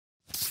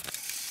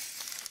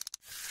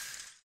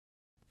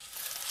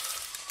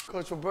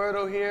Coach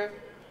Roberto here.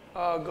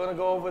 Gonna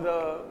go over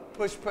the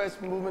push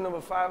press movement number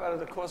 5 out of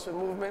the CrossFit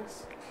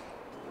movements.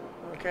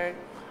 Okay,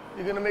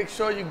 you're gonna make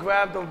sure you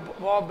grab the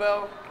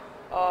barbell,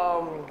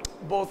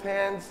 both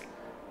hands.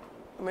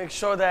 Make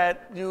sure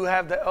that you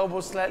have the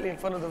elbows slightly in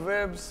front of the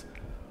ribs,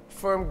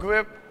 firm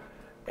grip,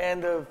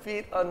 and the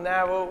feet are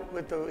narrow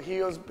with the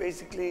heels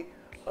basically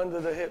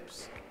under the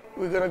hips.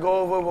 We're gonna go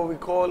over what we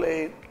call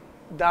a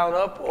down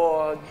up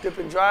or dip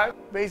and drive.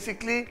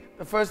 Basically,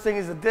 the first thing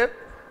is a dip.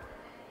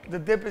 The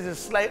dip is a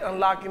slight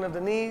unlocking of the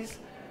knees,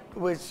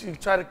 which you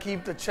try to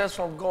keep the chest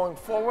from going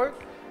forward,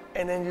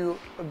 and then you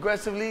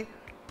aggressively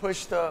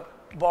push the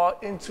bar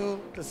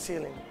into the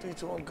ceiling. 3,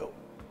 2, 1, go.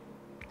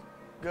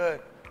 Good.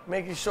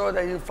 Making sure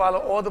that you follow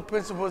all the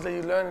principles that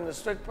you learn in the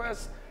strict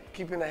press,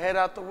 keeping the head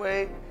out the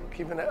way,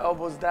 keeping the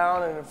elbows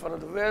down and in front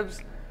of the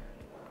ribs,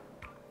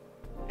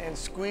 and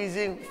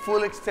squeezing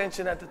full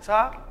extension at the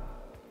top,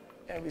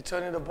 and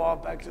returning the bar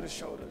back to the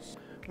shoulders.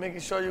 Making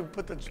sure you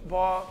put the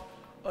bar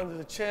under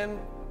the chin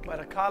by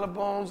the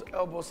collarbones,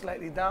 elbows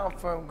slightly down,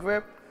 firm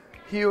grip,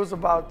 heels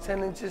about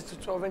 10 inches to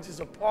 12 inches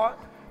apart,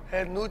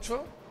 head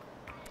neutral,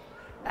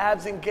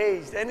 abs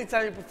engaged.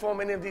 Anytime you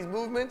perform any of these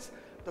movements,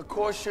 the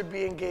core should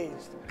be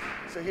engaged.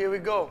 So here we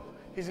go.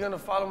 He's gonna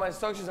follow my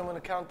instructions. I'm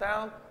gonna count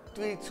down,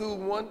 3, 2,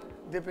 1,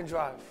 dip and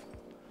drive.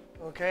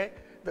 Okay?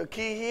 The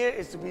key here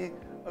is to be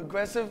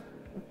aggressive,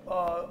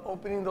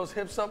 opening those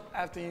hips up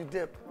after you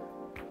dip.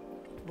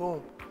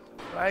 Boom,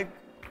 right?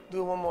 Do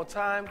it one more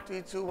time,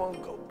 3, 2, 1,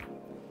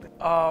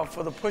 go.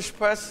 For the push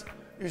press,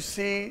 you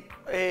see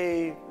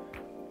a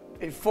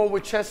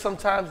forward chest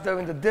sometimes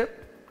during the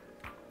dip,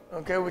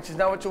 okay, which is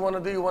not what you want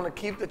to do. You want to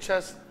keep the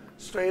chest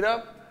straight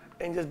up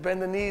and just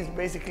bend the knees,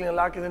 basically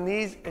unlocking the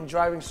knees and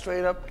driving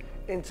straight up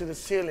into the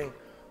ceiling.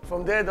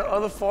 From there, the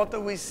other fault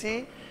that we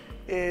see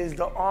is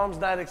the arms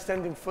not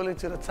extending fully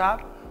to the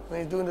top.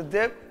 When you're doing the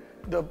dip,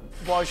 the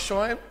bar's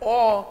showing,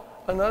 or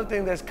another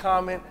thing that's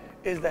common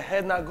is the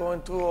head not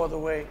going through all the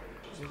way.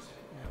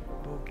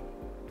 Boom.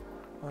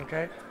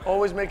 Okay?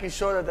 Always making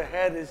sure that the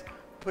head is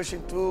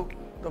pushing through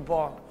the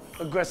bar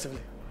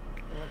aggressively.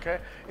 Okay?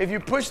 If you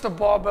push the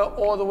barbell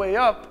all the way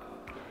up,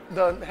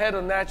 the head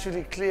will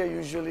naturally clear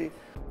usually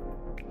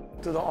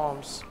to the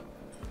arms.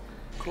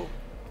 Cool.